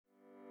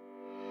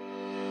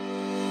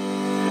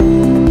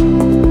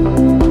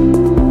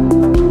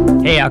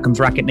Outcomes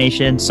Rocket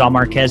Nation, Saul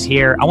Marquez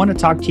here. I want to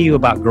talk to you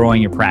about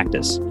growing your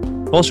practice.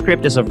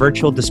 FullScript is a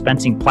virtual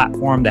dispensing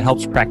platform that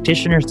helps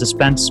practitioners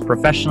dispense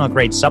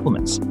professional-grade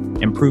supplements,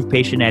 improve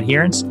patient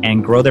adherence,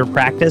 and grow their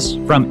practice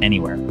from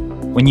anywhere.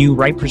 When you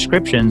write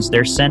prescriptions,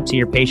 they're sent to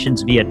your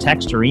patients via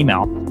text or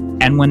email,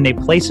 and when they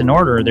place an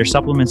order, their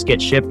supplements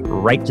get shipped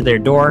right to their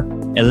door,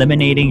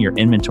 eliminating your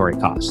inventory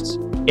costs.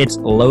 It's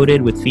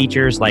loaded with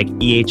features like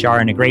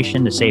EHR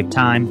integration to save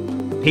time,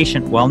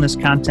 patient wellness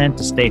content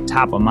to stay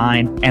top of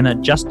mind, and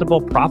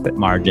adjustable profit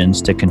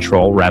margins to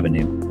control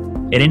revenue.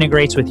 It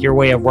integrates with your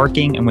way of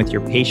working and with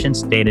your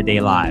patients' day-to-day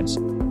lives.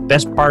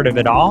 Best part of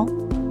it all,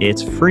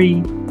 it's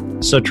free.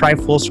 So try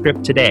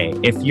FullScript today.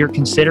 If you're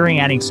considering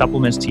adding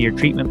supplements to your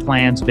treatment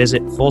plans,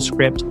 visit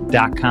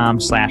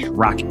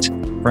fullscript.com/rocket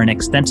for an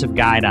extensive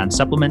guide on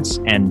supplements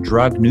and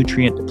drug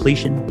nutrient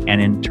depletion and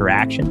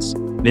interactions.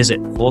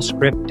 Visit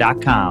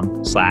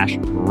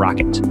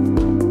fullscript.com/rocket.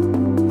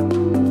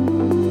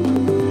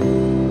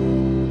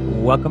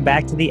 Welcome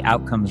back to the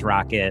Outcomes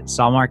Rocket.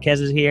 Saul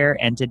Marquez is here,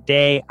 and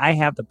today I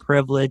have the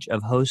privilege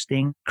of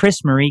hosting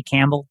CrisMarie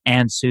Campbell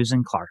and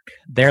Susan Clarke.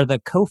 They're the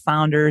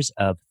co-founders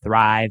of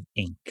Thrive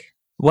Inc.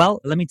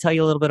 Well, let me tell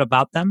you a little bit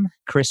about them.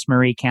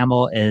 CrisMarie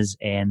Campbell is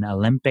an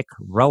Olympic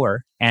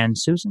rower, and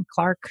Susan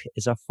Clarke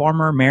is a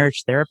former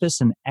marriage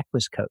therapist and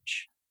equus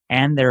coach.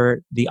 And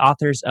they're the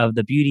authors of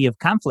The Beauty of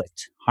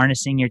Conflict,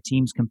 Harnessing Your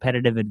Team's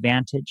Competitive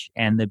Advantage,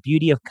 and The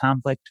Beauty of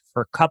Conflict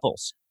for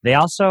Couples. They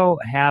also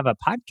have a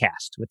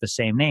podcast with the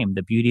same name,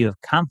 The Beauty of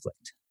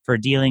Conflict, for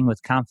dealing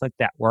with conflict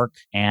at work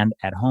and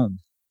at home.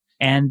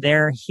 And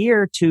they're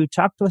here to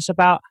talk to us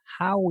about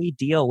how we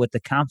deal with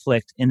the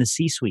conflict in the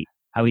C-suite,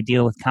 how we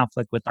deal with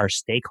conflict with our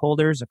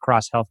stakeholders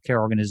across healthcare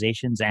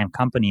organizations and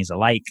companies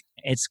alike.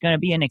 It's going to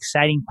be an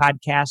exciting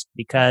podcast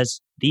because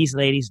these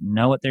ladies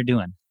know what they're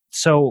doing.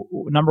 So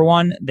number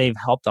one, they've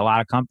helped a lot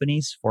of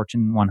companies,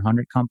 Fortune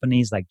 100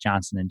 companies like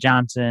Johnson &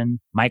 Johnson,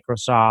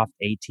 Microsoft,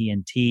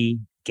 AT&T,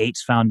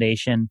 Gates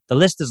Foundation. The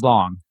list is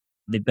long.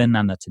 They've been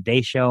on the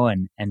Today Show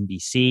and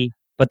NBC.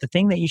 But the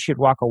thing that you should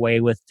walk away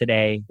with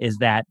today is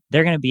that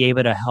they're going to be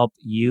able to help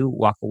you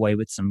walk away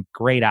with some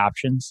great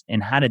options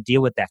in how to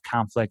deal with that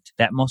conflict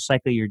that most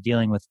likely you're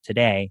dealing with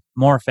today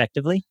more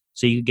effectively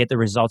so you can get the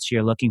results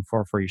you're looking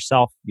for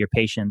yourself, your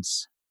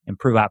patients,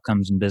 improve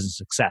outcomes and business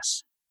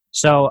success.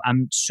 So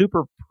I'm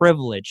super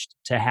privileged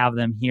to have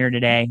them here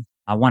today.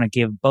 I want to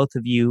give both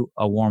of you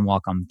a warm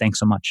welcome. Thanks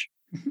so much.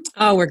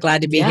 Oh, we're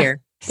glad to be here.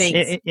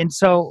 Thanks. And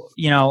so,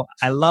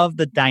 I love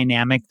the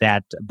dynamic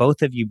that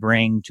both of you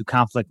bring to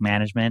conflict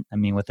management. I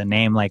mean, with a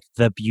name like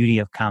The Beauty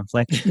of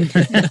Conflict,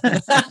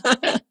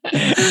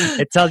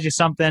 it tells you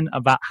something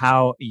about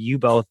how you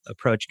both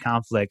approach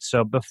conflict.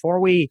 So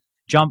before we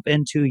jump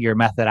into your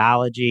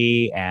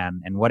methodology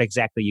and what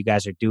exactly you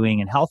guys are doing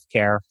in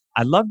healthcare,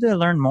 I'd love to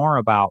learn more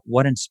about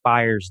what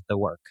inspires the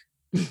work.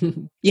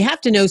 You have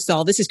to know,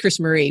 Saul, this is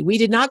CrisMarie. We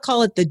did not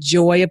call it the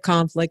joy of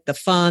conflict, the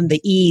fun, the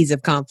ease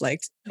of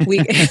conflict. We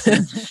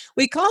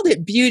called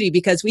it beauty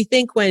because we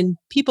think when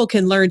people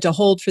can learn to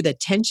hold for the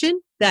tension,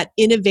 that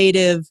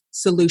innovative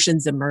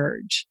solutions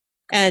emerge.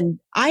 And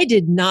I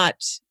did not,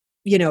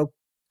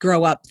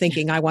 grow up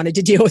thinking I wanted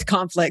to deal with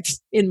conflict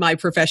in my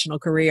professional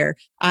career.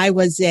 I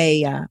was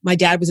my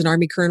dad was an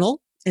Army colonel.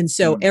 And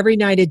so every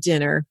night at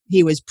dinner,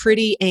 he was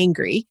pretty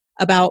angry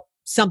about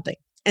something.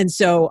 And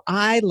so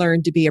I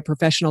learned to be a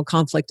professional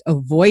conflict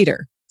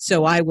avoider.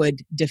 So I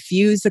would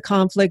diffuse the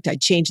conflict. I'd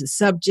change the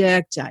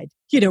subject. I'd,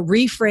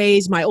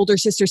 rephrase. My older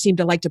sister seemed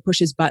to like to push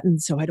his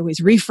buttons. So I'd always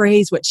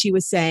rephrase what she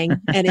was saying.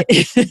 And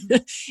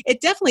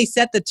it definitely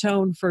set the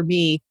tone for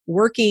me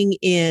working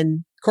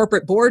in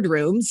corporate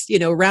boardrooms,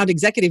 around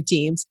executive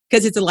teams,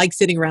 because it's like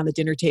sitting around the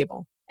dinner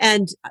table.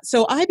 And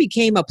so I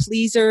became a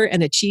pleaser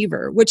and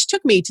achiever, which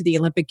took me to the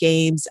Olympic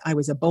Games. I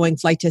was a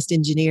Boeing flight test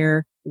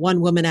engineer,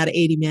 one woman out of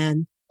 80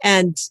 men.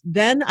 And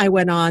then I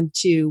went on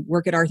to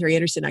work at Arthur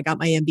Andersen. I got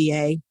my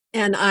MBA.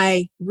 And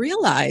I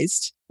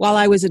realized while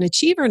I was an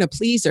achiever and a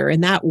pleaser,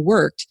 and that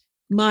worked,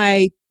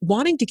 my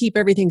wanting to keep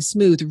everything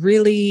smooth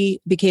really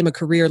became a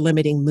career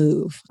limiting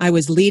move. I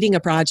was leading a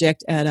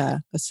project at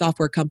a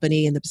software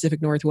company in the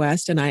Pacific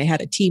Northwest, and I had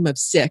a team of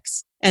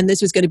 6. And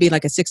this was going to be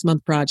like a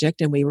 6-month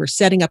project, and we were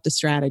setting up the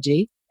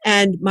strategy.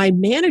 And my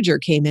manager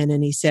came in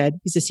and he said,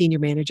 he's a senior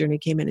manager, and he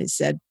came in and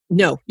said,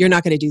 no, you're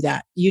not going to do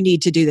that. You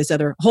need to do this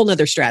whole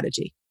nother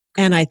strategy.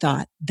 And I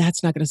thought,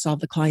 that's not going to solve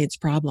the client's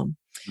problem.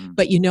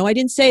 But I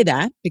didn't say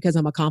that because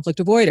I'm a conflict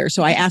avoider.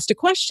 So I asked a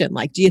question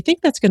like, do you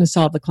think that's going to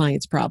solve the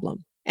client's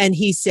problem? And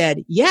he said,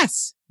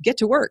 yes, get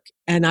to work.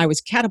 And I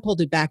was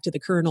catapulted back to the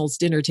colonel's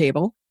dinner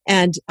table.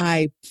 And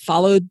I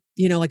followed,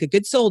 like a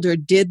good soldier,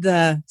 did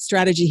the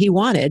strategy he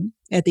wanted.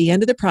 At the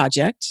end of the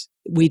project,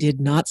 we did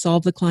not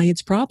solve the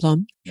client's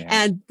problem. Yeah.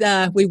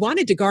 And we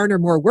wanted to garner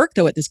more work,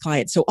 though, at this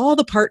client. So all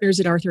the partners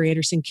at Arthur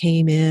Andersen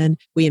came in.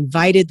 We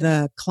invited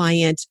the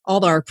client.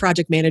 All our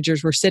project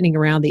managers were sitting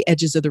around the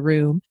edges of the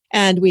room.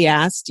 And we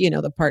asked,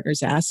 the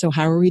partners asked, so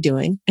how are we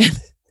doing?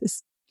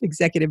 This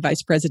executive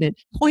vice president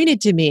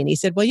pointed to me and he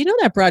said, well,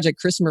 that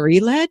project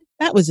CrisMarie led?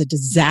 That was a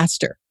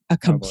disaster, a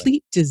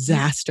complete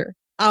disaster.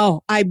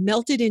 Oh, I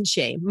melted in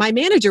shame. My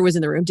manager was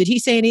in the room. Did he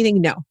say anything?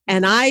 No.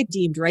 And I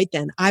deemed right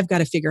then, I've got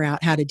to figure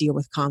out how to deal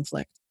with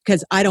conflict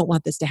because I don't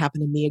want this to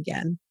happen to me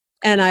again.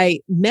 And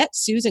I met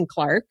Susan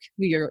Clarke,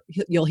 who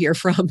you'll hear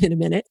from in a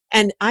minute.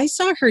 And I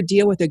saw her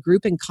deal with a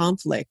group in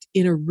conflict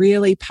in a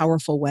really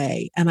powerful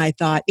way. And I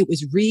thought it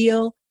was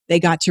real. They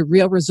got to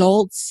real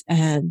results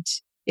and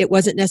it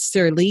wasn't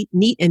necessarily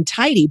neat and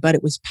tidy, but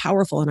it was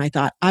powerful. And I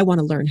thought, I want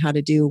to learn how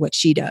to do what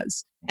she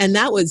does. And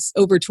that was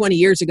over 20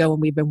 years ago,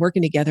 and we've been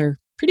working together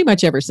pretty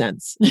much ever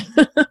since.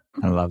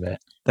 I love it.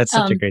 That's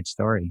such a great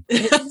story.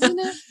 Isn't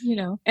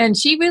it? And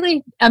she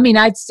really,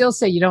 I'd still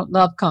say you don't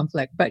love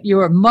conflict, but you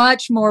are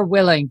much more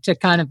willing to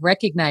kind of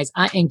recognize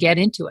and get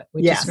into it,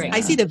 which is great. I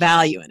see the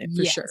value in it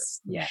for sure.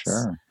 Yes.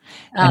 Sure.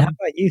 And how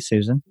about you,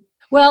 Susan?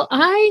 Well,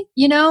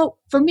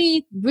 for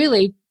me,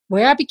 really,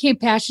 where I became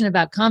passionate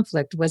about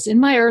conflict was in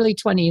my early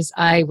 20s.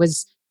 I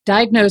was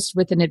diagnosed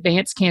with an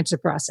advanced cancer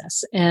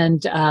process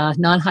and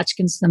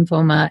non-Hodgkin's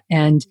lymphoma.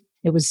 And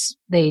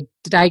they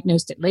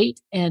diagnosed it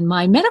late. And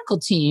my medical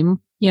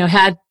team,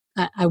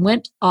 I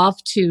went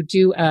off to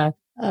do a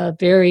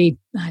very,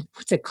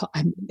 what's it called?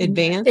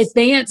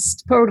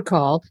 Advanced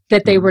protocol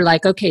that they were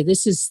like, okay,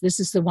 this is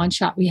the one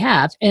shot we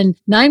have. And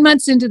 9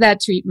 months into that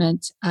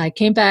treatment, I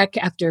came back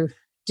after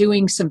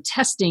doing some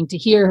testing to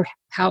hear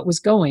how it was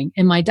going.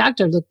 And my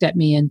doctor looked at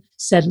me and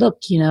said, look,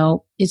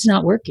 it's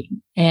not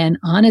working. And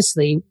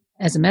honestly,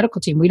 as a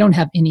medical team, we don't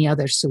have any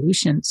other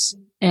solutions.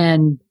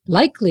 And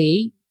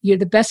likely,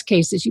 the best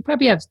case is you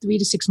probably have 3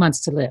 to 6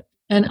 months to live.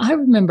 And I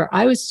remember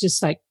I was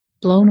just like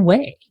blown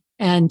away.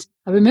 And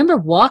I remember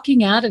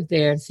walking out of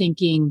there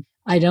thinking,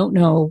 I don't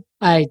know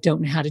how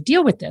to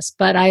deal with this.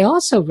 But I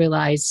also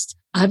realized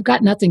I've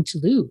got nothing to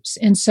lose.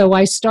 And so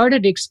I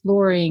started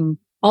exploring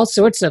all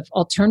sorts of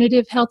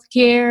alternative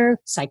healthcare,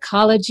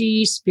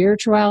 psychology,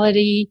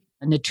 spirituality,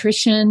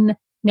 nutrition.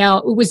 Now,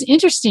 it was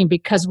interesting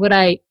because what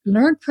I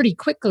learned pretty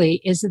quickly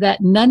is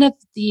that none of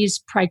these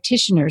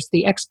practitioners,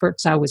 the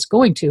experts I was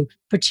going to,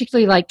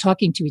 particularly liked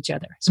talking to each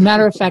other. As a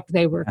matter of fact,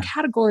 they were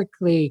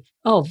categorically,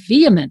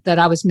 vehement that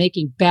I was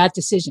making bad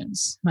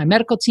decisions. My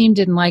medical team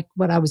didn't like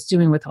what I was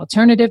doing with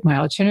alternative. My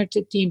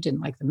alternative team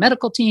didn't like the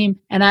medical team.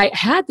 And I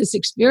had this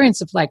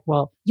experience of like,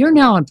 well, you're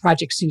now on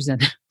Project Susan.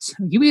 So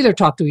you either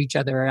talk to each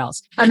other or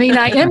else. I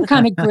am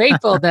kind of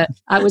grateful that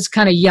I was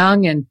kind of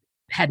young and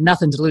had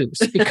nothing to lose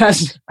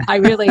because I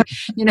really,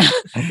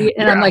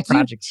 and I'm like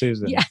Project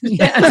Susan. Yeah,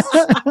 yes.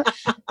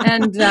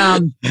 And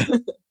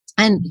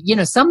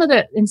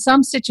in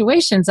some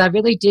situations I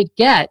really did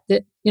get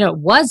that, it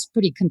was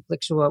pretty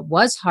conflictual. It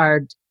was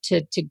hard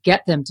to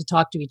get them to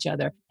talk to each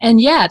other.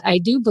 And yet I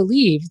do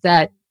believe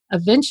that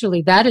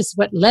eventually that is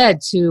what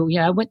led to,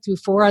 I went through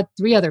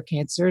 3 other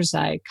cancers.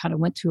 I kind of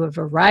went through a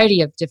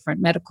variety of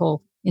different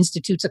medical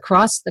institutes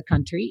across the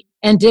country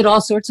and did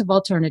all sorts of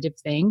alternative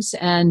things.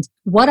 And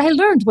what I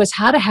learned was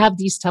how to have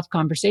these tough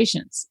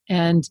conversations.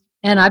 And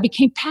I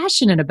became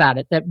passionate about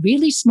it, that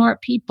really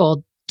smart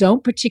people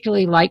don't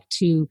particularly like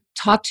to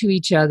talk to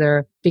each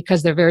other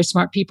because they're very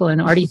smart people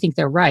and already think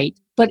they're right.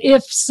 But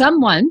if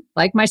someone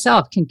like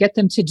myself can get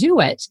them to do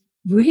it,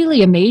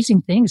 really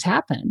amazing things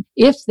happen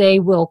if they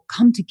will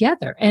come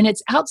together. And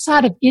it's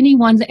outside of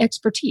anyone's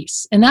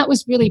expertise. And that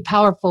was really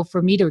powerful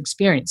for me to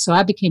experience. So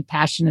I became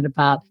passionate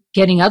about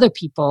getting other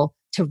people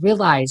to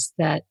realize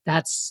that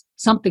that's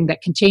something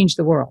that can change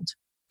the world.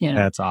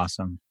 That's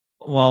awesome.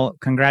 Well,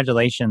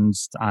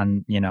 congratulations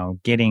on,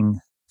 getting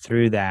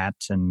through that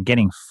and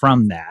getting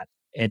from that.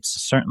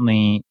 It's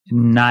certainly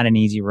not an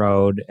easy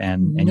road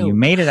and you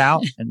made it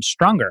out and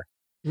stronger.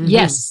 Mm-hmm.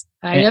 Yes.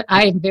 I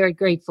am very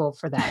grateful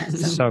for that.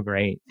 So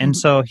great. And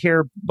so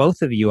here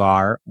both of you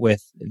are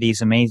with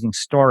these amazing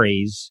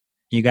stories.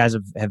 You guys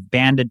have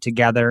banded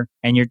together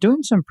and you're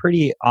doing some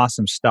pretty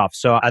awesome stuff.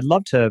 So I'd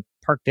love to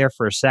park there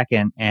for a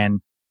second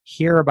and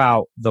hear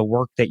about the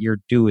work that you're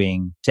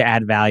doing to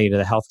add value to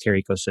the healthcare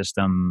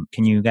ecosystem.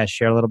 Can you guys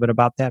share a little bit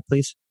about that,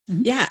 please?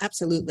 Yeah,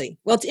 absolutely.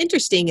 Well, it's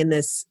interesting in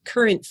this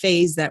current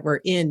phase that we're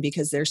in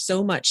because there's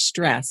so much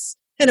stress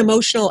and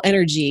emotional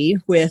energy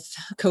with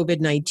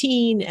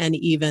COVID-19 and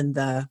even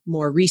the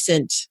more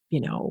recent,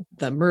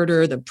 the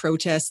murder, the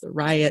protests, the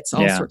riots,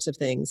 all sorts of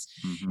things.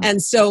 Mm-hmm.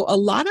 And so a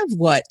lot of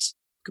what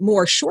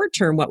more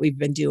short-term, what we've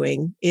been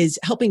doing is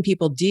helping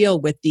people deal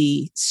with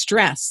the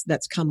stress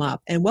that's come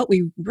up. And what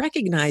we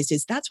recognized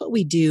is that's what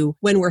we do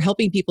when we're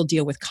helping people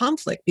deal with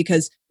conflict.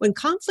 Because when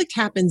conflict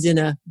happens in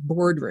a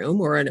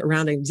boardroom or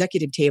around an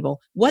executive table,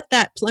 what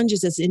that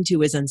plunges us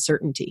into is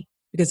uncertainty.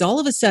 Because all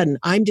of a sudden,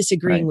 I'm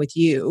disagreeing with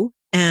you.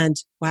 And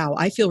wow,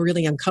 I feel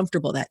really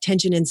uncomfortable, that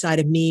tension inside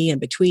of me and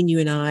between you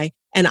and I.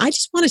 And I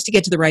just want us to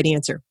get to the right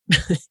answer.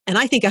 And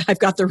I think I've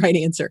got the right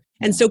answer.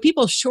 And so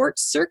people short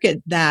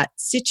circuit that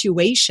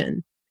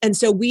situation. And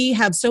so we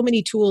have so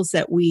many tools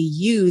that we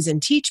use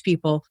and teach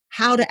people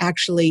how to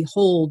actually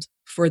hold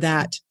for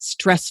that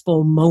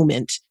stressful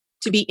moment,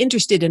 to be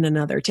interested in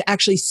another, to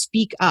actually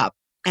speak up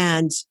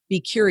and be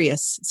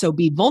curious. So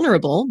be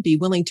vulnerable, be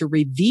willing to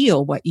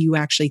reveal what you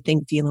actually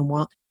think, feel, and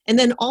want. And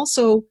then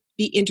also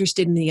be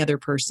interested in the other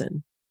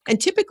person.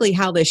 And typically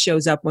how this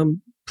shows up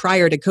when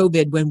prior to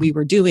COVID when we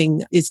were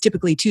doing is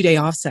typically 2-day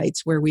offsites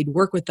where we'd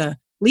work with the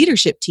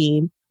leadership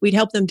team. We'd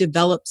help them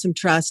develop some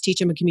trust, teach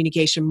them a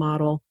communication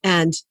model.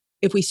 And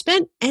if we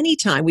spent any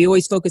time, we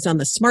always focus on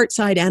the smart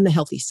side and the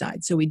healthy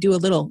side. So we do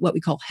a little what we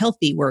call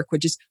healthy work,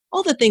 which is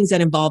all the things that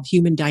involve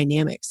human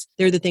dynamics.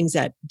 They're the things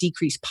that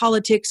decrease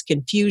politics,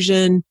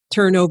 confusion,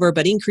 turnover,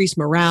 but increase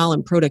morale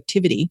and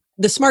productivity.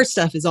 The smart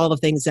stuff is all the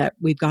things that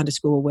we've gone to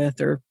school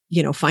with, or,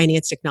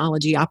 finance,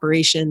 technology,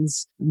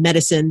 operations,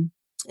 medicine.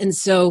 And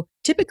so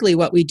typically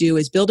what we do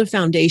is build a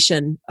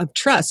foundation of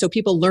trust so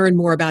people learn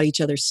more about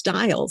each other's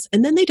styles.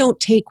 And then they don't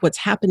take what's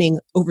happening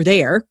over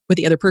there with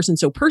the other person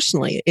so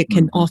personally. It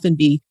can often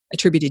be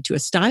attributed to a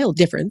style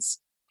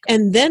difference.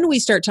 And then we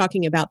start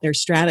talking about their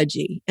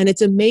strategy. And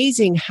it's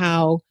amazing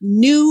how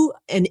new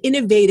and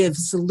innovative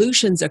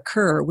solutions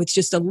occur with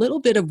just a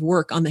little bit of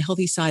work on the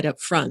healthy side up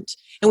front.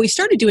 And we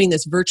started doing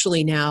this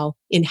virtually now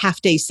in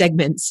half-day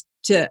segments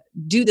to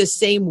do the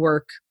same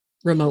work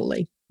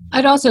remotely.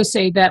 I'd also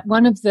say that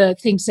one of the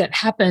things that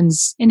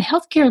happens in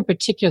healthcare in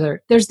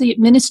particular, there's the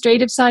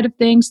administrative side of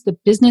things, the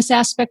business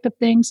aspect of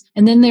things,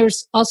 and then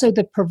there's also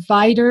the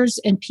providers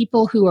and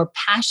people who are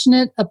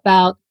passionate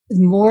about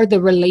more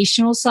the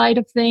relational side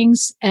of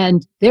things.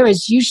 And there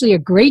is usually a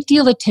great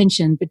deal of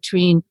tension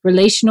between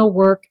relational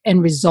work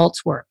and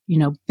results work,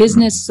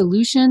 business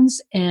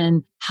solutions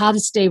and how to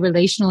stay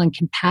relational and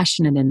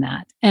compassionate in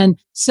that. And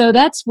so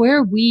that's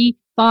where we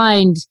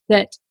find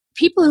that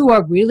people who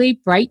are really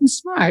bright and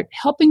smart,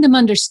 helping them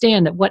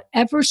understand that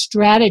whatever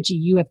strategy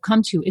you have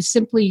come to is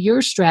simply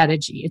your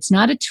strategy. It's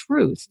not a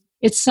truth.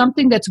 It's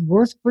something that's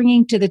worth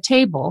bringing to the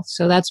table.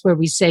 So that's where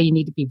we say you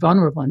need to be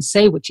vulnerable and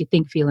say what you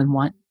think, feel, and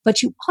want.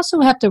 But you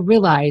also have to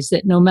realize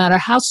that no matter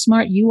how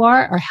smart you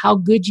are or how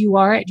good you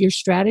are at your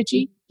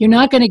strategy, you're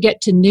not going to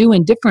get to new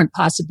and different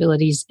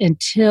possibilities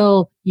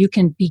until you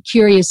can be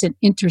curious and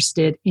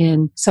interested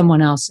in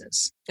someone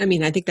else's. I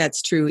mean, I think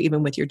that's true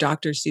even with your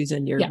doctor,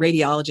 Susan. Your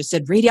radiologist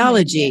said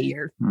radiology,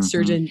 your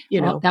surgeon,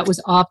 Well, that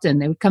was often,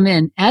 they would come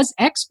in as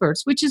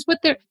experts, which is what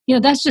they're,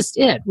 that's just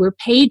it. We're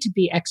paid to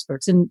be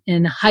experts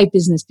in high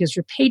business because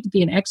you're paid to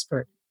be an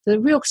expert. The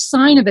real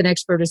sign of an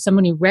expert is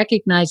someone who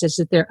recognizes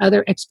that there are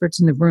other experts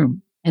in the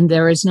room and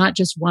there is not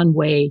just one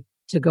way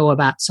to go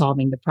about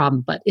solving the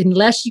problem. But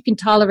unless you can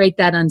tolerate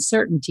that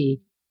uncertainty,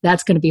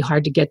 that's going to be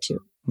hard to get to.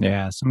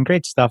 Yeah, some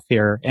great stuff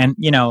here. And,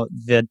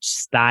 the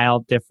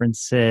style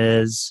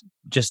differences,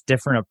 just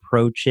different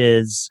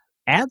approaches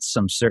adds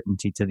some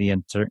certainty to the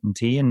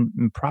uncertainty and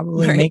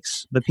probably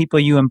makes the people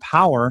you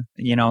empower,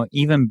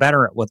 even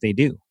better at what they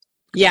do.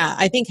 Yeah,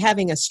 I think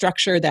having a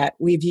structure that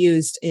we've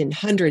used in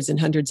hundreds and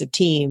hundreds of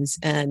teams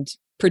and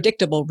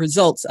predictable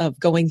results of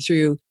going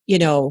through,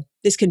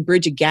 this can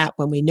bridge a gap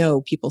when we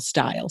know people's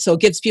style. So it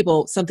gives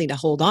people something to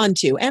hold on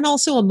to. And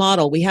also a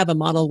model. We have a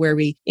model where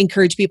we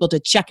encourage people to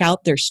check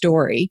out their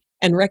story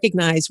and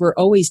recognize we're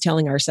always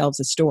telling ourselves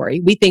a story.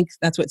 We think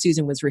that's what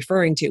Susan was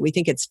referring to. We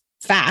think it's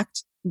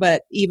fact.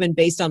 But even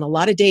based on a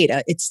lot of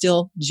data, it's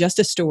still just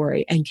a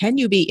story. And can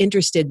you be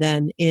interested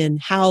then in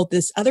how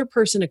this other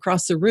person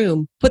across the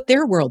room put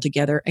their world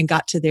together and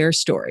got to their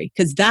story?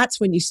 Because that's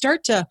when you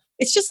start to,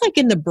 it's just like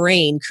in the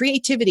brain,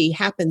 creativity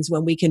happens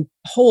when we can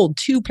hold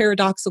two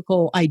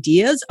paradoxical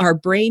ideas. Our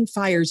brain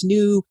fires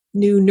new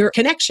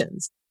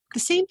connections. The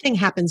same thing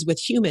happens with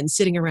humans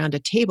sitting around a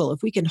table.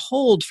 If we can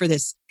hold for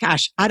this,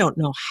 gosh, I don't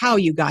know how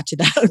you got to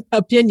that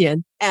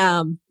opinion,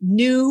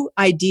 new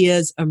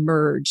ideas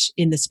emerge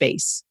in the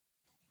space.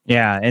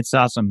 Yeah, it's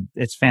awesome.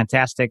 It's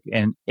fantastic.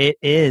 And it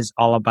is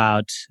all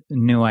about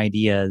new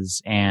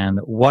ideas and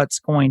what's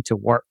going to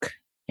work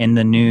in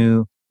the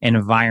new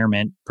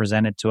environment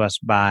presented to us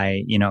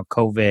by,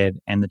 COVID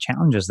and the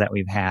challenges that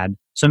we've had.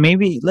 So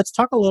maybe let's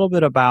talk a little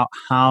bit about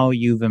how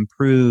you've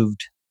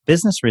improved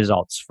business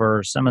results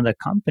for some of the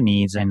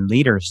companies and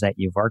leaders that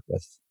you've worked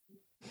with.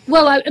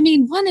 Well, I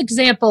mean, one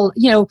example,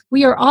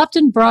 we are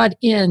often brought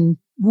in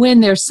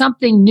when there's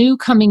something new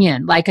coming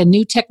in, like a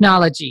new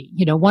technology.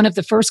 One of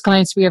the first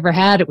clients we ever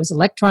had, it was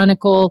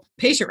electronical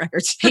patient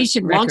records.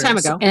 Long time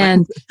ago.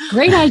 And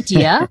great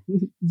idea,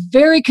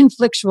 very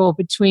conflictual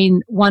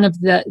between one of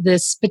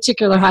this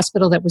particular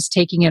hospital that was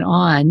taking it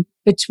on,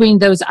 between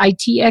those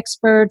IT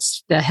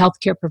experts, the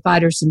healthcare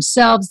providers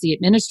themselves, the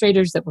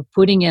administrators that were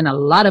putting in a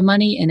lot of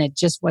money, and it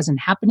just wasn't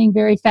happening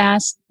very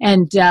fast.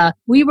 And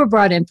we were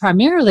brought in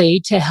primarily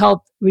to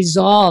help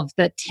resolve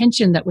the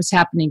tension that was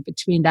happening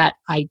between the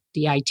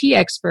IT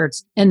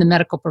experts and the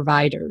medical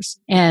providers.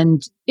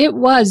 And it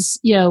was,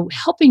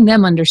 helping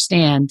them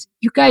understand,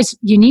 you guys,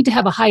 you need to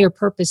have a higher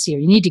purpose here.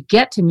 You need to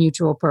get to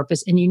mutual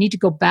purpose and you need to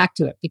go back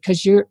to it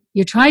because you're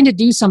trying to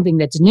do something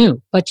that's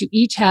new, but you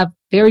each have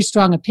very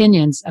strong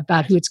opinions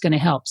about who it's going to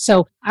help.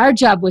 So our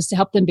job was to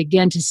help them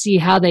begin to see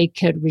how they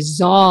could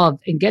resolve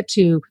and get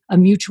to a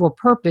mutual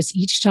purpose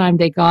each time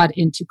they got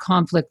into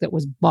conflict that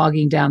was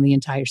bogging down the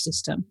entire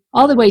system.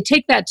 All the way,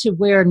 take that to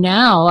where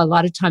now a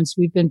lot of times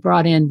we've been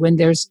brought in when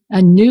there's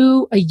a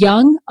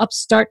young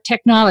upstart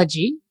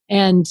technology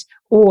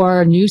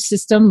or a new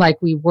system,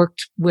 like we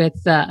worked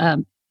with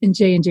in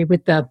J&J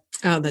with the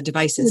Oh, the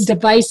devices. The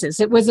devices.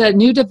 It was a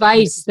new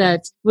device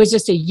that was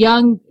just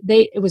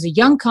it was a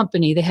young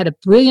company. They had a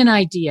brilliant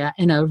idea,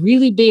 and a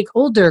really big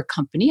older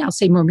company, I'll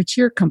say more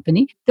mature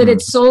company, that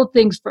had sold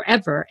things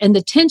forever. And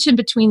the tension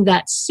between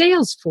that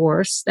sales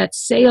force, that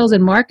sales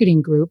and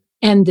marketing group,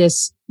 and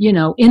this,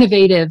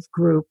 innovative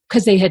group,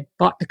 because they had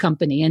bought the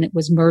company and it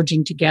was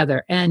merging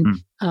together. And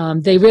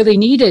they really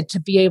needed to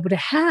be able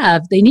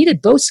to they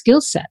needed both skill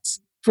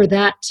sets for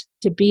that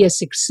to be a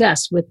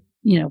success with,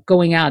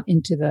 going out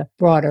into the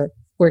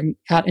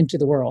out into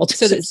the world.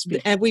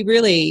 And we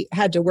really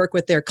had to work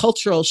with their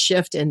cultural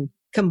shift and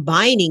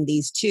combining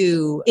these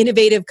two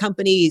innovative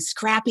companies,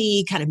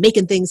 scrappy, kind of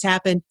making things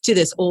happen, to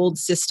this old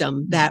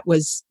system that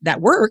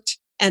worked.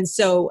 And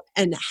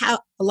how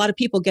a lot of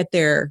people get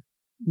their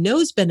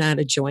nose bent out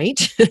of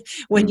joint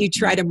when you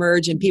try to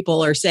merge and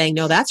people are saying,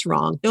 no, that's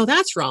wrong. No,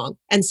 that's wrong.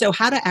 And so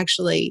how to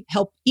actually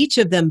help each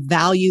of them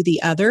value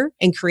the other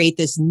and create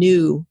this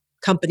new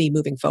company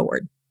moving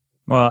forward.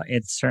 Well,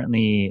 it's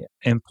certainly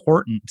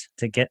important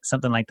to get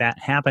something like that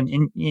happen.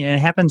 And it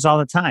happens all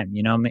the time.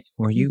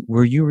 Were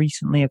you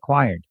recently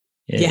acquired?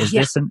 Is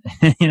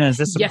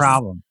this a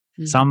problem?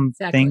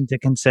 Something to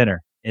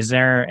consider. Is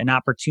there an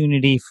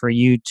opportunity for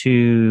you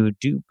to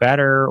do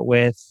better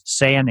with,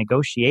 say, a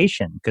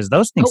negotiation? Because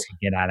those things can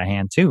get out of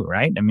hand too,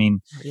 right? I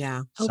mean,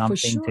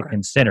 something to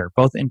consider,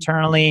 both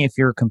internally if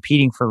you're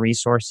competing for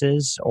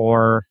resources,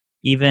 or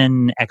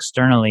even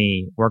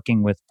externally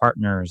working with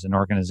partners and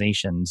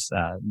organizations.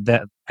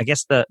 I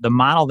guess the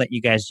model that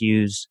you guys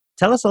use,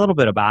 tell us a little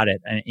bit about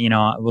it.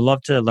 I would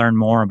love to learn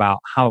more about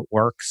how it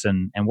works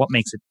and what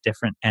makes it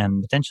different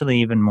and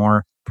potentially even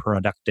more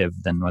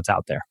productive than what's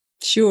out there.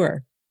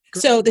 Sure.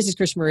 So this is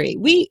CrisMarie.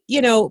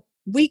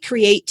 We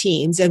create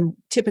teams, and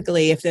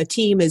typically if the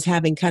team is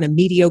having kind of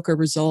mediocre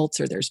results,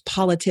 or there's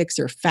politics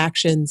or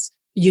factions,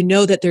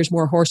 that there's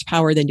more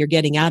horsepower than you're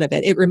getting out of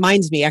it. It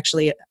reminds me,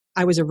 actually,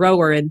 I was a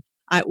rower, and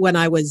when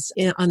I was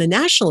on a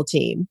national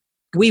team,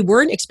 we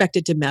weren't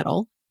expected to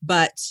medal,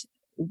 but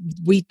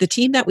the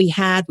team that we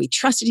had, we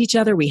trusted each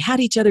other, we had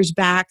each other's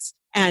backs,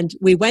 and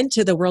we went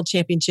to the World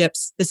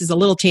Championships. This is a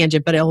little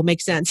tangent, but it'll make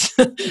sense.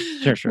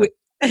 Sure.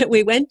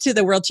 We went to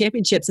the World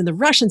Championships, and the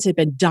Russians had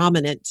been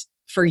dominant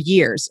for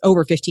years,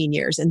 over 15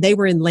 years. And they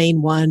were in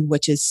lane 1,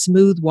 which is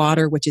smooth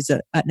water, which is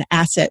an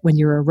asset when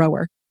you're a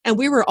rower. And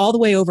we were all the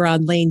way over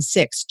on lane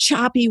 6,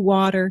 choppy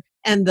water.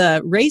 And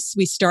the race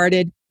we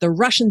started, the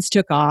Russians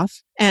took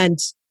off, and,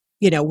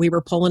 we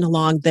were pulling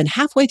along. Then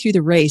halfway through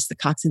the race, the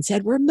coxswain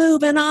said, "We're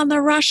moving on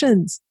the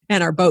Russians."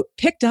 And our boat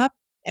picked up.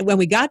 And when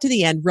we got to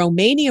the end,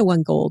 Romania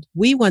won gold.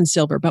 We won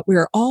silver, but we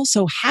were all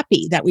so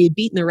happy that we had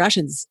beaten the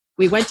Russians.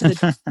 We went to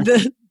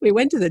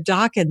the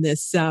dock, and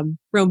this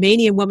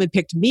Romanian woman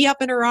picked me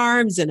up in her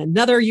arms and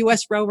another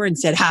U.S. rower and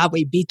said,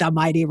 we beat the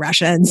mighty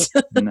Russians.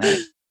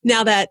 Nice.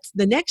 Now that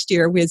the next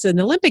year was an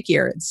Olympic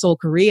year in Seoul,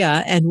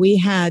 Korea, and we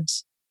had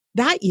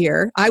that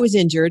year, I was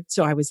injured,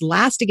 so I was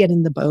last to get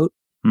in the boat.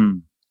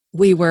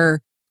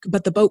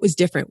 But the boat was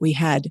different. We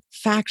had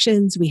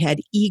factions, we had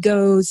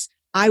egos.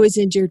 I was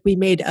injured. We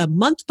made a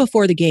month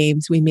before the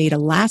games, we made a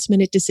last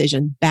minute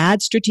decision,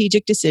 bad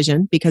strategic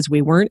decision, because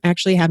we weren't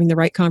actually having the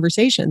right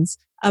conversations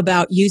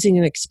about using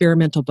an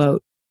experimental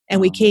boat.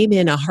 And we came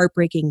in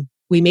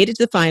we made it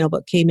to the final,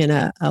 but came in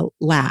a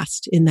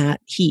last in that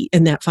heat,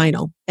 in that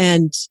final.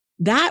 And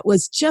that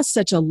was just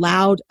such a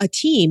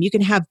team. You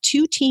can have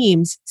two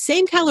teams,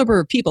 same caliber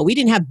of people. We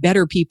didn't have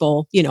better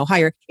people,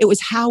 higher. It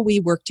was how we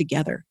work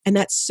together. And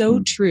that's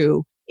so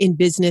true in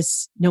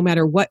business, no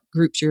matter what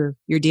groups you're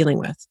dealing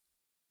with.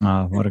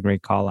 What a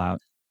great call out.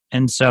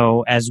 And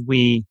so as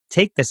we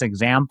take this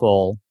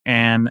example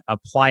and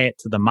apply it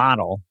to the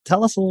model,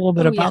 tell us a little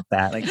bit about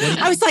that.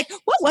 I was like,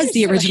 what was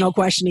the original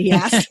question he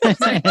asked?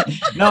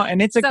 No,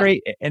 and it's a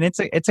great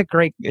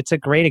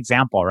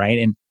example, right?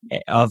 And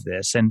of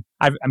this. And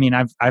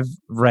I've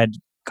read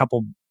a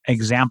couple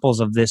examples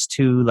of this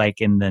too, like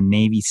in the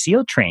Navy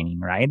SEAL training,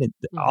 right?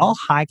 All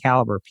high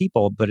caliber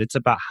people, but it's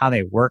about how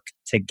they work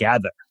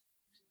together.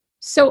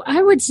 So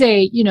I would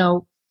say,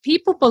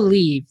 people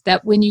believe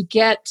that when you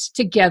get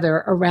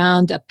together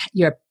around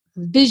your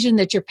vision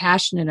that you're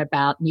passionate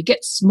about, and you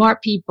get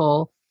smart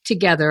people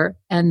together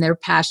and they're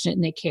passionate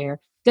and they care,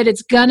 that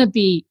it's going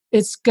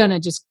to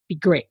just be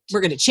great.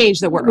 We're going to change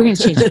the world. We're going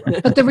to change the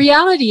world. But the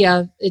reality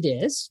of it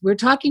is, we're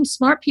talking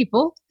smart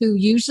people who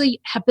usually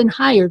have been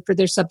hired for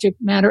their subject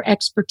matter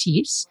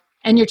expertise.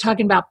 And you're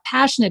talking about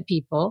passionate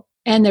people,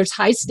 and there's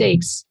high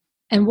stakes.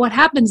 And what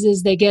happens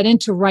is they get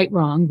into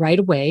right-wrong right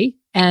away.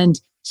 And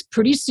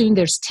pretty soon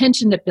there's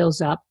tension that builds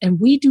up, and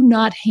we do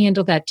not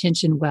handle that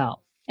tension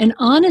well. And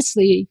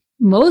honestly,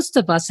 most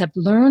of us have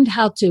learned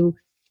how to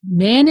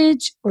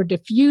manage or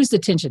diffuse the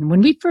tension.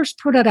 When we first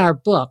put out our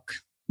book,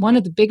 one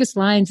of the biggest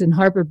lines in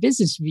Harvard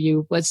Business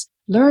Review was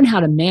learn how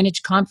to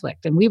manage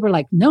conflict. And we were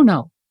like,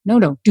 no,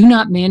 do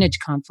not manage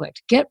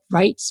conflict. Get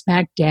right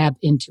smack dab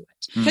into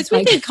it. Because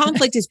we think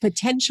conflict is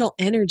potential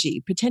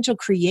energy, potential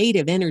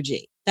creative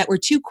energy. that we're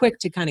too quick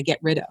to kind of get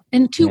rid of.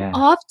 And too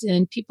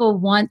often people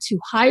want to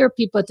hire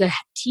people to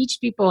teach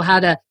people how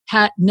to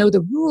know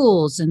the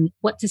rules and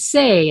what to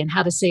say and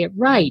how to say it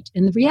right.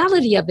 And the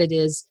reality of it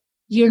is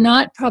you're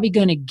not probably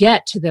going to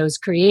get to those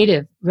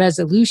creative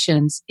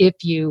resolutions if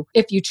you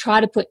try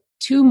to put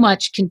too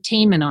much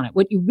containment on it.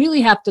 What you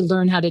really have to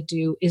learn how to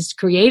do is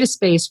create a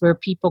space where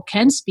people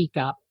can speak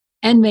up.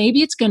 And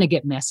maybe it's going to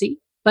get messy,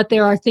 but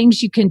there are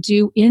things you can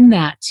do in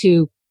that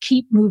to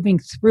keep moving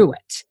through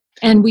it.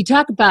 And we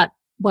talk about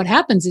what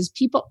happens is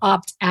people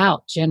opt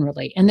out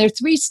generally. And there are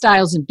three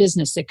styles in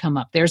business that come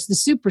up. There's the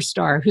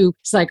superstar who's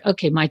like,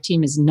 okay, my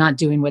team is not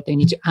doing what they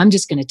need to. I'm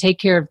just going to take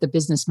care of the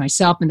business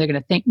myself and they're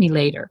going to thank me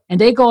later. And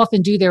they go off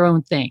and do their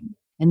own thing.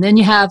 And then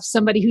you have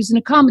somebody who's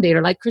an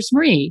accommodator like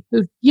CrisMarie,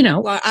 who,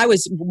 Well, I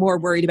was more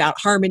worried about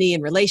harmony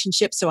and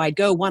relationships. So I'd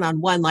go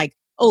one-on-one like,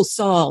 oh,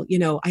 Saul,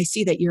 I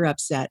see that you're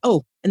upset.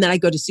 Oh, and then I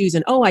go to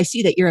Susan. Oh, I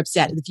see that you're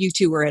upset. If you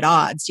two were at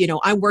odds,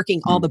 I'm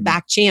working all the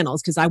back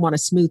channels because I want to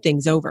smooth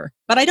things over.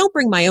 But I don't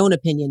bring my own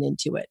opinion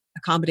into it.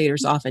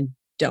 Accommodators often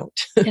don't.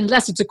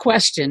 Unless it's a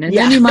question. And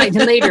then you might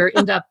later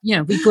end up,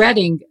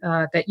 regretting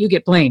that you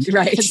get blamed.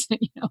 Right. And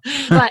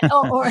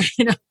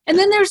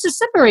then there's the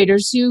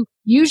separators who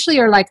usually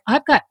are like,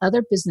 I've got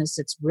other business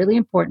that's really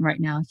important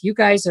right now. You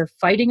guys are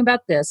fighting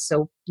about this.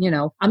 So,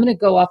 I'm going to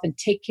go off and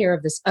take care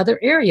of this other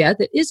area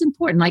that is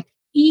important. Like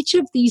each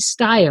of these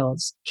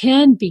styles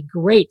can be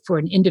great for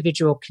an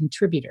individual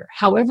contributor.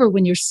 However,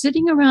 when you're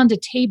sitting around a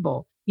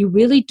table, you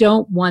really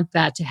don't want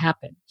that to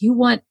happen. You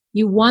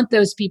want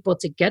those people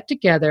to get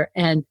together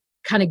and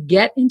kind of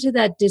get into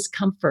that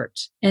discomfort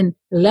and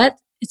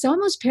it's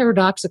almost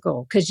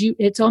paradoxical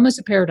it's almost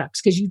a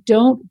paradox because you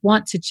don't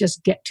want to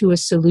just get to a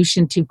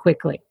solution too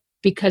quickly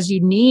because you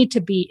need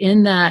to be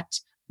in that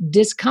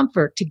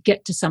discomfort to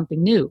get to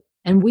something new.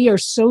 And we are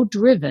so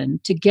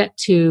driven to get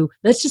to,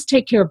 let's just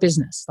take care of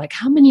business. Like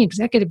how many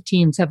executive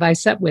teams have I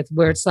sat with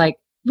where it's like,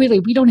 really,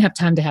 we don't have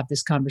time to have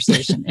this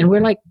conversation. And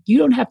we're like, you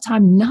don't have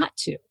time not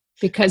to.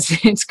 Because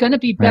it's going to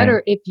be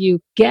better if you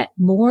get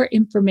more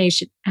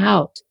information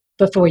out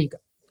before you go.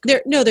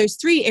 There's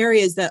three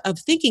areas of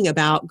thinking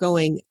about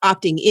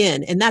opting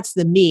in, and that's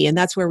the me. And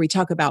that's where we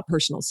talk about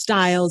personal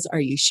styles. Are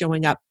you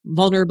showing up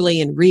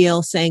vulnerably and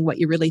real, saying what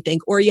you really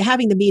think, or are you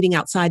having the meeting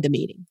outside the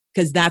meeting?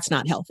 Because that's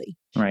not healthy.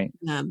 Right.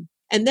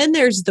 And then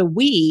there's the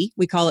we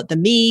call it the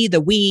me,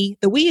 the we.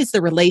 The we is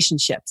the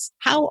relationships.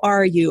 How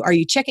are you? Are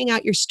you checking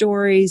out your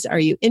stories? Are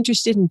you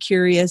interested and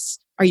curious?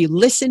 Are you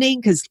listening?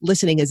 Because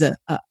listening is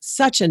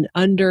such an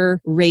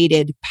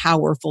underrated,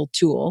 powerful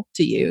tool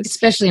to use.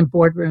 Especially in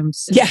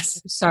boardrooms.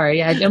 Yes.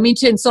 Sorry, I don't mean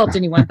to insult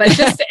anyone, but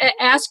just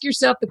ask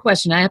yourself the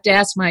question. I have to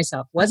ask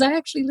myself, was I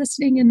actually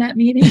listening in that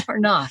meeting or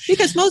not?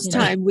 Because most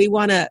time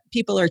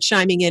people are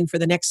chiming in for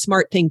the next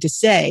smart thing to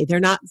say.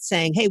 They're not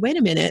saying, hey, wait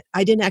a minute,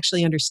 I didn't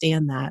actually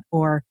understand that.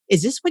 Or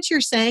is this what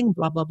you're saying?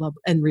 Blah, blah, blah,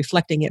 and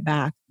reflecting it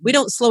back. We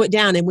don't slow it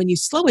down. And when you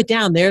slow it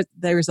down,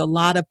 there's a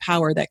lot of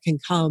power that can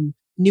come,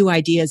 new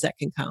ideas that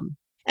can come.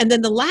 And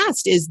then the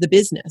last is the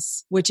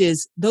business, which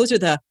is,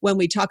 when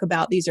we talk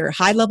about, these are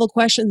high level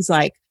questions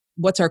like,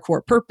 what's our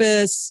core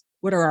purpose?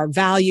 What are our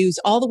values?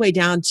 All the way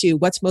down to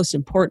what's most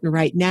important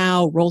right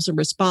now, roles and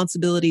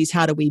responsibilities,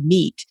 how do we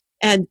meet?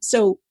 And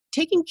so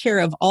taking care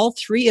of all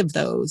three of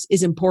those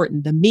is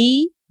important. The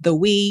me, the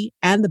we,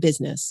 and the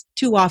business.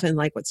 Too often,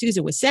 like what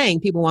Susan was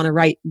saying, people want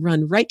to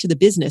run right to the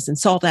business and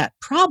solve that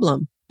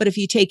problem. But if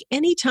you take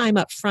any time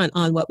up front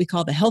on what we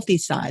call the healthy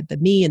side, the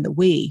me and the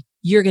we,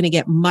 you're going to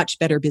get much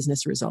better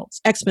business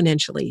results,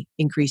 exponentially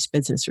increased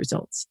business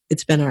results.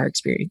 It's been our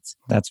experience.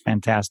 That's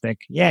fantastic.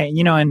 Yeah,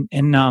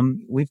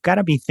 and we've got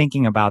to be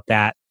thinking about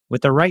that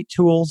with the right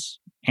tools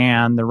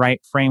and the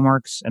right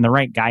frameworks and the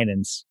right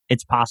guidance.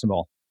 It's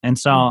possible. And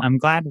so I'm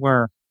glad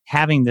we're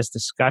having this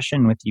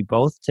discussion with you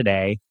both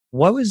today.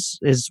 What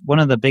is one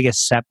of the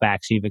biggest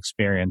setbacks you've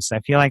experienced? I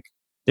feel like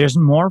there's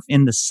more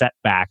in the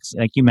setbacks.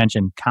 Like you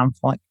mentioned,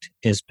 conflict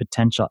is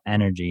potential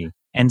energy.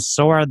 And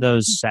so are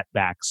those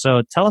setbacks.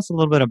 So tell us a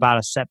little bit about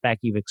a setback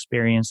you've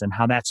experienced and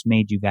how that's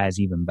made you guys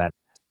even better.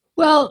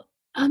 Well,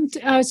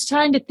 I was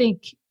trying to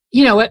think,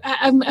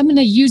 I'm going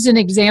to use an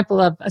example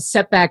of a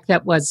setback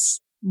that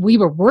we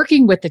were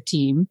working with the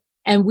team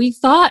and we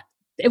thought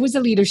it was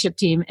a leadership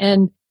team.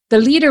 And the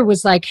leader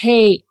was like,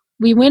 hey,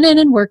 we went in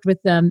and worked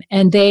with them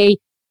and they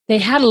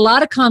had a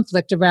lot of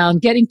conflict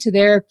around getting to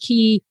their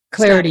key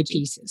clarity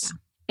pieces.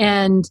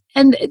 And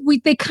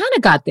they kind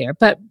of got there,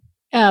 but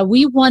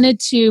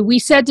we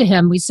said to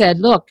him,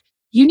 look,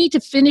 you need to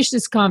finish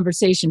this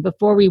conversation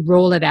before we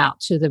roll it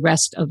out to the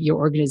rest of your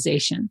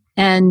organization.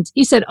 And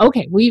he said,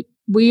 okay,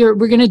 we're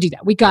going to do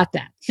that. We got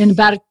that. And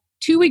about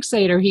 2 weeks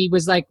later, he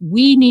was like,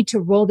 we need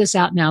to roll this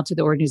out now to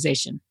the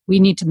organization. We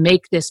need to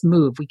make this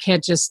move. We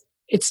can't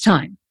it's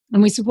time.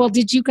 And we said, well,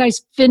 did you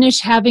guys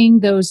finish having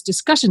those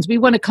discussions? We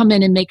want to come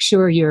in and make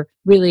sure you're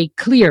really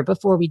clear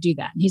before we do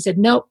that. And he said,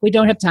 no, we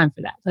don't have time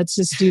for that. Let's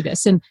just do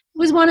this. And it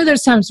was one of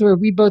those times where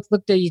we both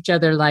looked at each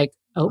other like,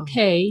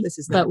 okay,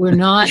 but we're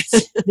not,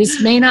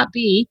 this may not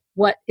be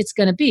what it's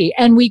going to be.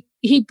 And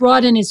he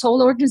brought in his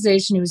whole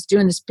organization. He was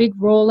doing this big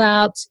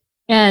rollout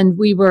And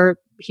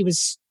he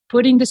was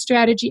putting the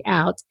strategy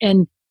out,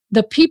 and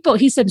the people,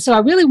 he said, so I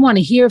really want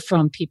to hear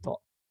from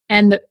people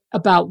and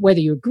about whether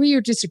you agree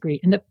or disagree.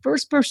 And the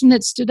first person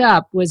that stood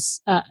up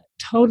was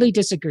totally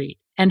disagreed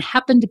and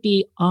happened to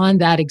be on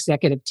that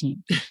executive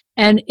team.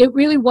 And it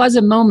really was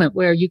a moment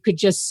where you could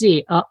just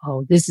see,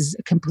 this is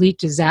a complete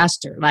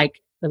disaster.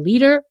 Like the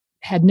leader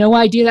had no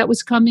idea that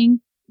was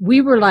coming.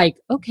 We were like,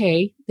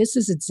 okay, this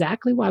is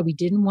exactly why we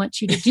didn't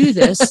want you to do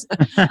this.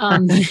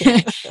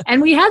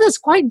 And we had this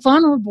quite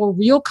vulnerable,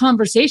 real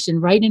conversation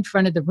right in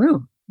front of the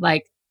room.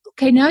 Like,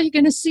 okay, now you're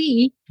going to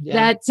see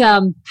that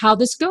how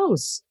this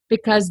goes,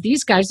 because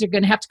these guys are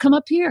going to have to come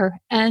up here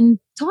and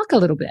talk a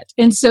little bit.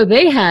 And so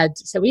we had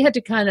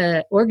to kind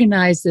of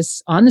organize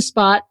this on the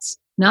spot,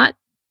 not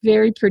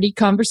very pretty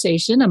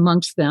conversation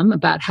amongst them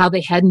about how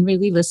they hadn't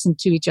really listened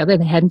to each other.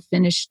 They hadn't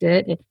finished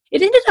it.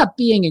 It ended up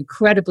being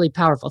incredibly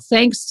powerful,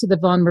 thanks to the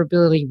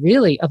vulnerability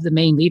really of the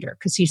main leader,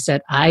 because he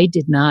said, I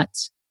did not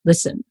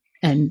listen,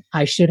 and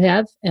I should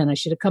have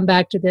come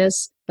back to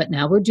this, but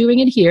now we're doing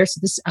it here.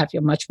 So I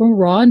feel much more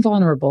raw and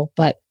vulnerable,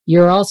 but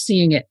you're all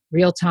seeing it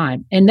real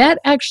time. And that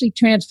actually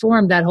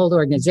transformed that whole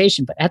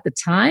organization. But at the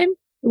time,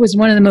 it was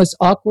one of the most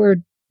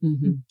awkward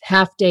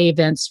half-day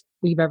events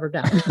we've ever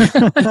done.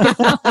 But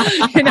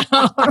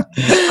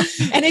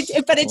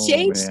it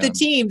changed the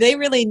team. They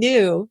really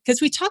knew,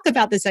 because we talk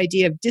about this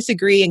idea of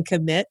disagree and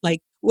commit.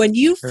 Like when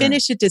you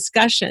finish a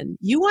discussion,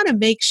 you want to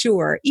make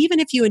sure, even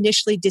if you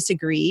initially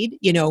disagreed,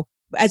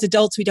 as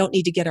adults, we don't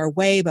need to get our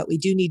way, but we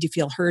do need to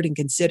feel heard and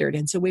considered.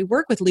 And so we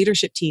work with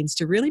leadership teams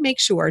to really make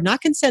sure,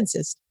 not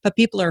consensus, but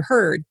people are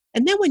heard.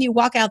 And then when you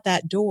walk out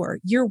that door,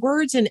 your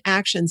words and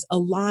actions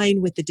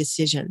align with the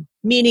decision.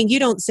 Meaning you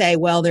don't say,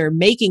 well, they're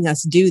making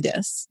us do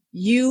this.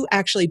 You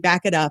actually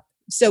back it up.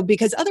 So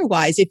because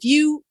otherwise, if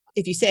you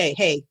say,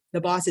 hey,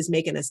 the boss is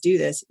making us do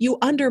this, you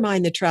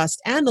undermine the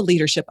trust and the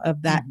leadership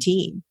of that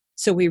team.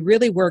 So we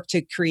really work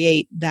to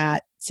create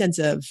that sense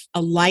of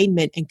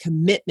alignment and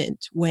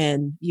commitment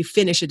when you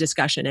finish a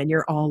discussion and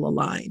you're all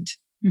aligned.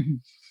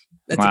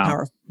 That's a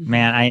powerful.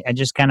 Man,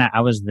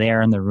 I was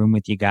there in the room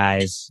with you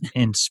guys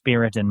in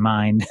spirit and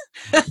mind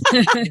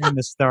in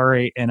the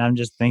story. And I'm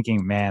just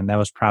thinking, man, that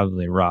was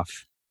probably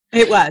rough.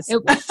 It was.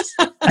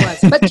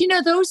 But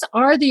those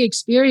are the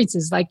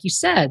experiences, like you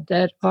said,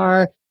 that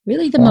are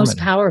really the most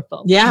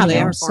powerful. Yeah, they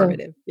are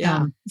formative.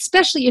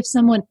 Especially if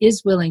someone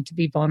is willing to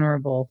be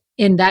vulnerable.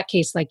 In that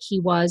case, like he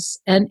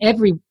was, and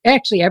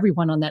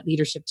everyone on that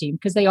leadership team,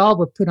 because they all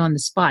were put on the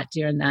spot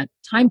during that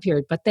time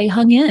period, but they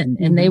hung in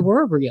and they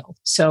were real.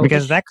 So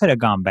because that could have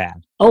gone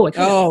bad.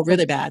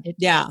 Really bad.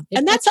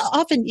 And that's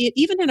often,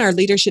 even in our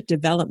leadership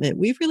development,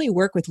 we really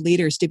work with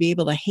leaders to be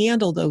able to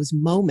handle those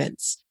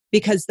moments,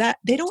 because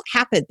they don't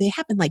happen. They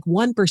happen like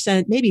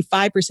 1%, maybe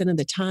 5% of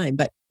the time.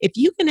 But if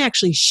you can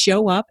actually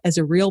show up as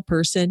a real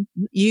person,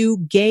 you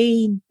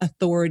gain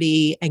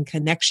authority and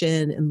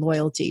connection and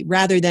loyalty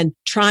rather than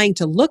trying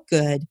to look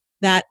good.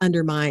 That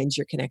undermines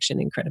your connection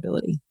and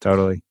credibility.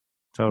 Totally.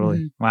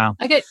 Wow.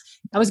 I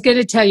was going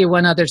to tell you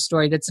one other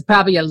story that's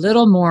probably a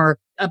little more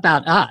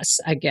about us,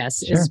 I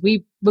guess, is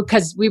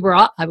because we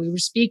were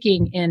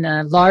speaking in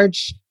a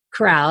large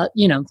crowd,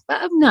 it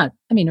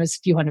was a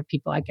few hundred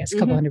people, I guess, a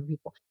couple hundred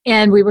people.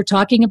 And we were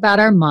talking about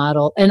our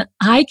model, and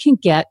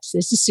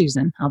this is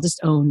Susan, I'll just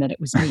own that it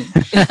was me.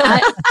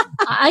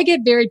 I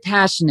get very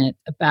passionate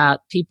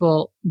about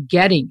people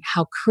getting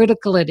how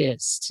critical it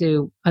is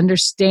to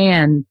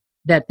understand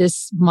that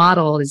this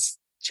model is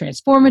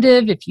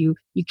transformative. If you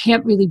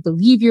can't really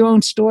believe your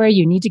own story,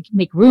 you need to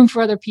make room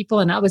for other people.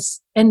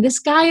 And this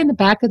guy in the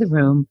back of the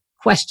room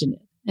questioned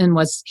it. And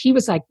he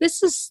was like,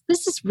 this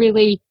is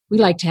really, we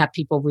like to have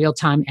people real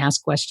time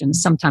ask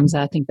questions. Sometimes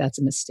I think that's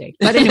a mistake.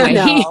 But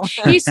anyway,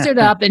 he stood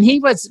up and he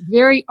was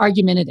very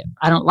argumentative.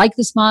 I don't like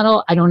this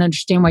model. I don't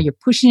understand why you're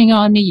pushing it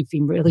on me. You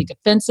feel really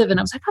defensive. And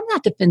I was like, I'm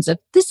not defensive.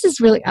 This is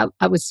really,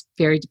 I was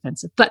very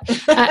defensive. But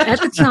at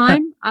the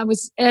time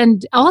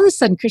and all of a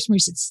sudden,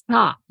 CrisMarie said,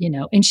 stop,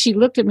 and she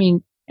looked at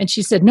me and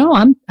she said, no,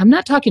 I'm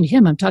not talking to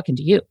him. I'm talking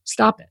to you.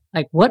 Stop it.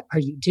 Like, what are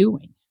you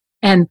doing?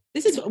 And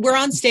we're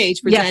on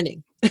stage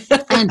pretending.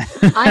 And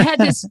I had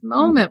this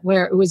moment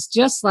where it was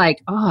just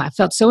like, I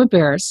felt so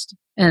embarrassed.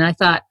 And I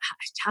thought,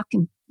 how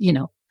can,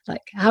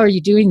 how are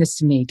you doing this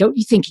to me? Don't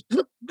you think,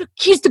 look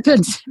he's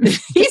defensive.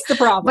 He's the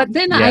problem. But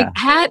then I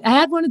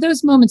had one of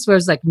those moments where I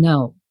was like,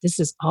 no, this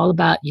is all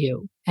about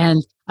you.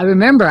 And I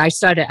remember I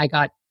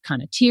got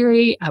kind of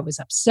teary. I was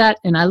upset.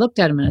 And I looked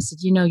at him and I said,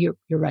 you're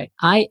right.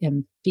 I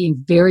am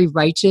being very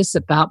righteous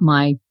about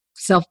my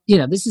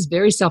this is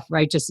very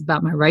self-righteous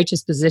about my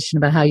righteous position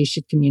about how you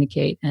should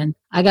communicate. And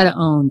I got to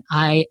own,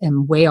 I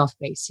am way off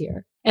base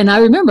here. And I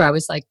remember I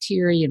was like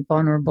teary and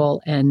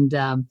vulnerable, and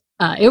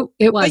it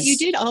was. But you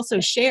did also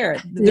share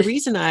the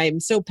reason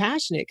I'm so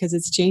passionate, because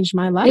it's changed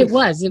my life. It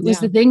was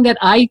the thing that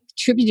I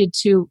attributed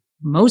to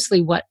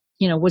mostly what,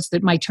 was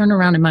my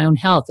turnaround in my own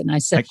health. And I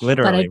said, like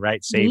literally,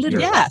 right? Saved your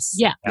life. Yes.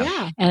 Yeah.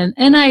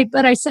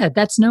 But I said,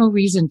 that's no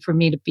reason for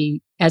me to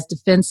be as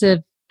defensive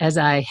as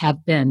I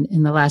have been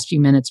in the last few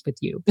minutes with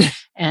you.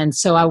 And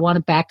so I want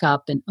to back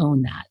up and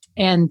own that.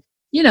 And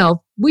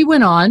we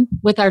went on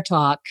with our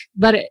talk,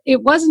 but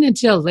it wasn't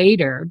until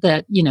later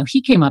that,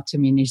 he came up to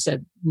me and he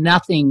said,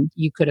 nothing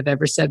you could have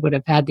ever said would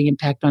have had the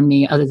impact on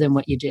me other than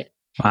what you did.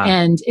 Wow.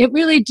 And it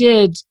really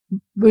did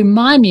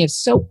remind me of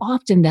so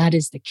often that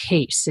is the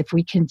case. If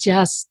we can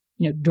just,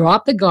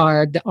 drop the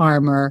guard, the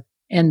armor,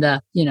 and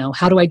the,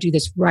 how do I do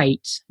this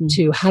right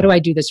to how do I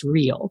do this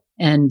real?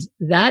 And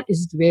that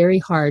is very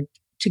hard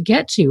to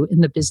get to in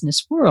the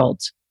business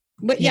world.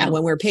 But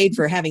when we're paid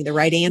for having the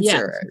right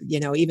answer,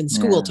 even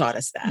school taught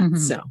us that. Mm-hmm.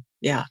 So,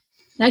 yeah.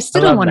 I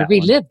still don't want to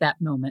relive that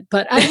moment,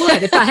 but I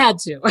would if I had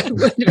to. I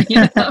would,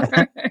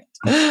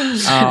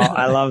 Oh,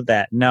 I love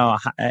that. No,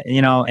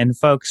 and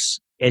folks,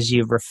 as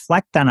you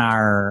reflect on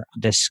our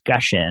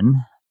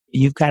discussion,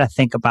 you've got to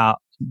think about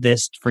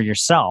this for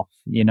yourself.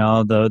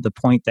 The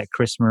point that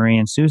CrisMarie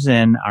and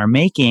Susan are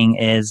making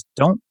is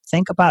don't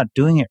think about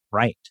doing it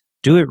right.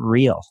 Do it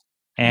real.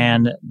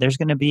 And there's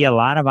going to be a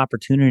lot of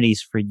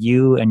opportunities for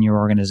you and your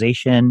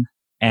organization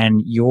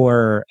and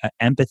your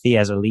empathy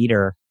as a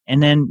leader.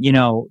 And then,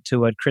 to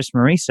what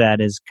CrisMarie said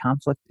is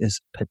conflict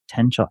is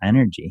potential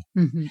energy.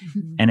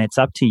 Mm-hmm. And it's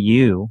up to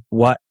you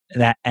what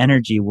that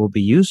energy will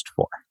be used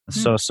for. Mm-hmm.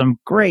 So some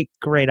great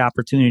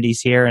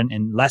opportunities here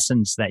and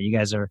lessons that you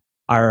guys are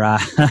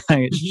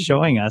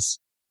showing us.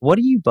 What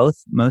are you both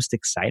most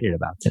excited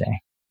about today?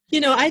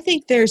 I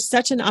think there's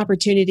such an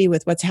opportunity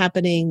with what's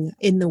happening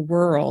in the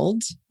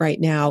world right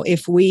now.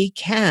 If we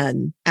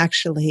can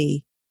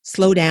actually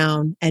slow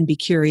down and be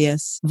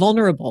curious,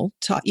 vulnerable,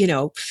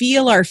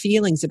 feel our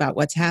feelings about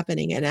what's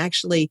happening and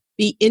actually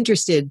be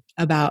interested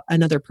about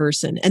another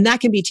person. And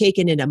that can be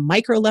taken in a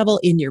micro level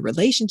in your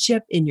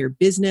relationship, in your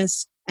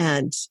business,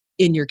 and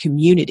in your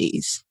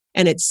communities.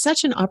 And it's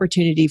such an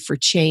opportunity for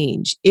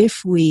change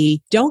if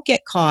we don't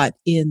get caught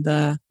in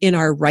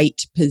our right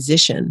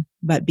position,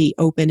 but be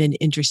open and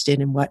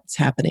interested in what's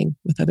happening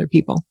with other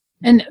people.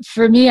 And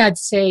for me, I'd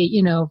say,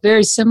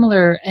 very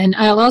similar. And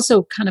I'll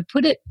also kind of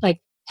put it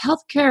like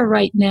healthcare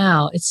right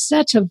now, it's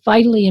such a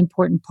vitally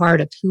important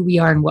part of who we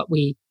are and what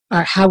we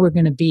are, how we're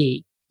going to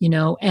be,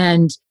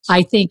 and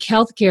I think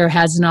healthcare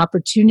has an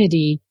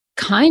opportunity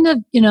kind of,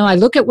 I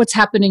look at what's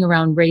happening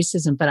around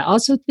racism, but I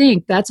also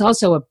think that's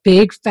also a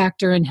big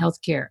factor in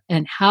healthcare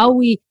and how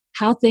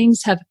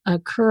things have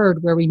occurred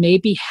where we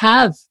maybe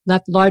have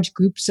left large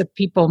groups of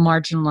people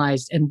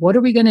marginalized. And what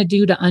are we going to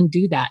do to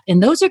undo that?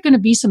 And those are going to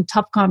be some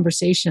tough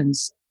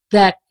conversations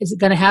that is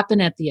going to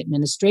happen at the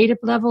administrative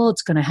level.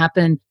 It's going to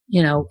happen,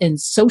 in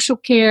social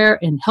care,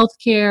 in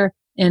healthcare,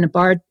 in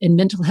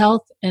mental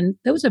health. And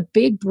those are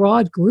big,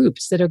 broad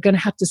groups that are going to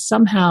have to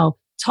somehow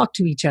talk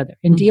to each other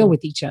and deal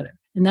with each other.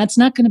 And that's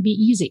not going to be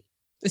easy.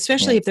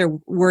 Especially if they're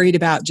worried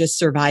about just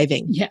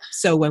surviving. Yeah.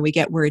 So when we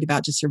get worried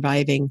about just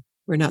surviving,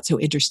 we're not so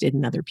interested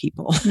in other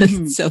people.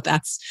 Mm-hmm. So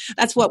that's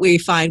what we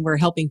find. We're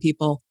helping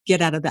people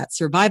get out of that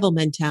survival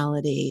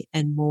mentality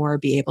and more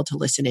be able to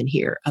listen and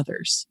hear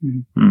others.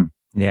 Mm-hmm.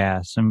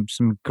 Yeah, some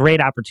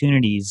great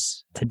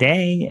opportunities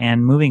today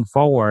and moving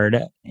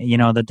forward.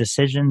 The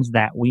decisions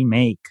that we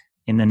make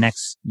in the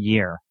next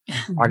year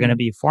are going to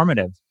be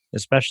formative,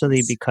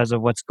 especially because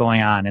of what's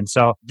going on. And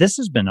so this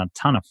has been a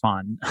ton of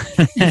fun.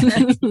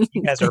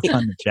 You guys are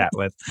fun to chat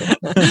with.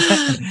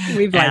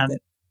 We've liked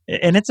it.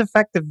 And it's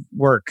effective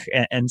work.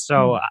 And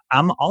so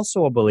I'm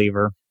also a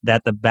believer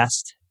that the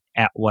best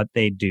at what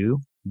they do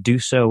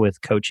so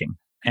with coaching.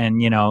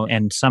 And,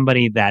 and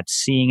somebody that's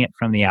seeing it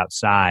from the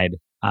outside,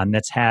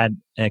 that's had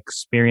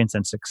experience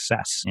and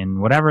success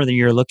in whatever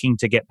you're looking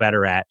to get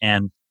better at.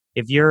 And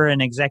if you're an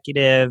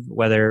executive,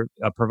 whether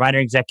a provider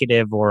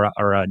executive or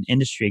an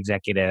industry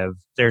executive,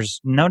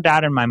 there's no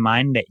doubt in my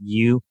mind that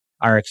you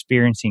are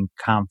experiencing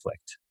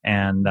conflict.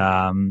 And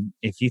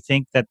if you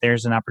think that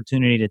there's an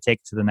opportunity to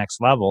take it to the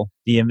next level,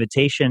 the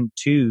invitation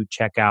to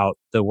check out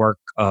the work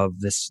of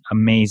this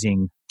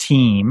amazing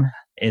team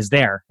is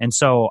there. And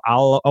so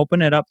I'll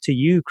open it up to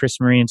you,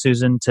 CrisMarie and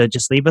Susan, to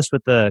just leave us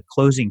with the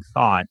closing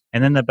thought,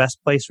 and then the best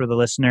place where the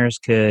listeners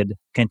could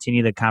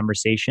continue the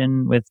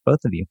conversation with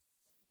both of you.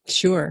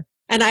 Sure.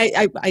 And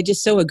I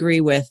just so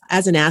agree with,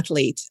 as an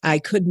athlete, I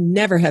could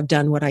never have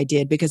done what I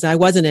did because I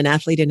wasn't an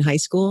athlete in high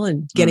school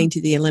and getting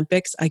to the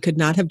Olympics. I could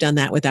not have done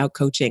that without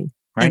coaching.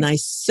 Right. And I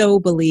so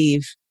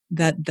believe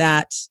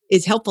that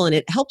is helpful, and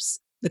it helps.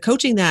 The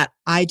coaching that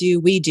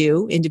we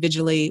do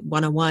individually,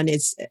 one-on-one,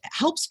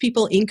 helps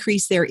people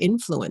increase their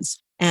influence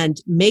and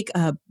make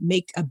a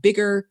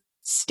bigger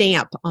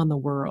stamp on the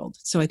world.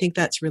 So I think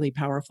that's really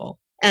powerful.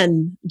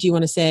 And do you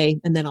want to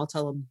say, and then I'll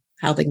tell them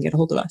how they can get a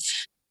hold of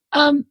us?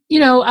 I'll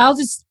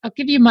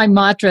give you my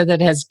mantra that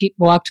has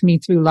walked me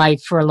through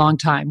life for a long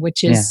time,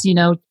 which is,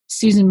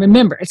 Susan,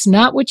 remember, it's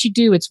not what you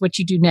do, it's what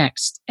you do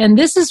next. And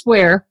this is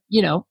where,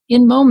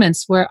 in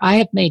moments where I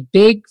have made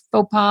big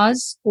faux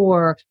pas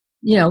or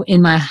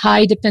in my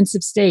high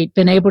defensive state,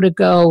 been able to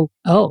go,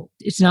 oh,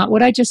 it's not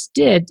what I just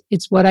did.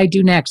 It's what I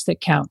do next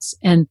that counts.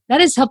 And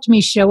that has helped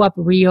me show up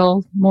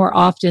real more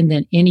often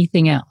than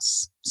anything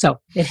else. So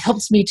it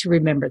helps me to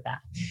remember that.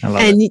 I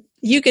love And it.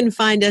 you can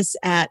find us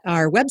at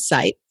our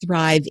website,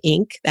 Thrive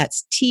Inc.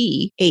 That's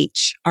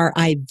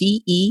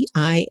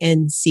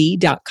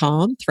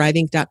THRIVEINC.com,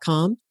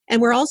 thriveinc.com.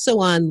 And we're also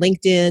on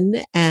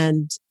LinkedIn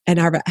and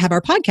have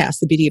our podcast,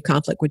 The Beauty of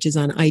Conflict, which is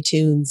on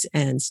iTunes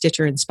and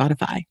Stitcher and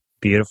Spotify.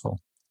 Beautiful.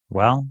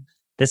 Well,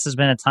 this has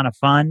been a ton of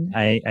fun.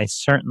 I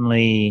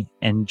certainly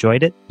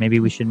enjoyed it. Maybe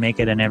we should make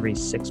it an every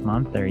 6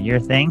 month or a year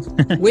thing.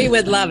 We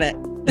would love it.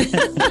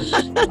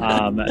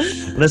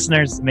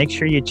 Listeners, make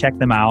sure you check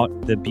them out.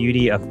 The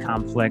Beauty of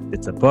Conflict.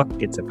 It's a book,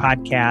 it's a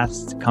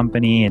podcast, it's a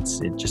company. It's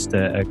just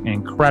an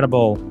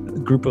incredible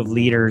group of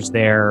leaders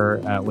there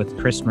with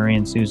CrisMarie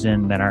and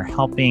Susan that are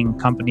helping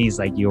companies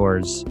like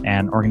yours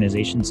and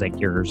organizations like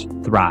yours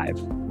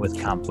thrive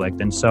with conflict.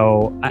 And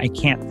so I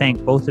can't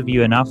thank both of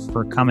you enough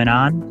for coming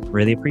on.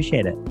 Really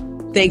appreciate it.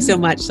 Thanks so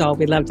much, Saul.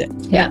 We loved it.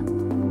 Yeah.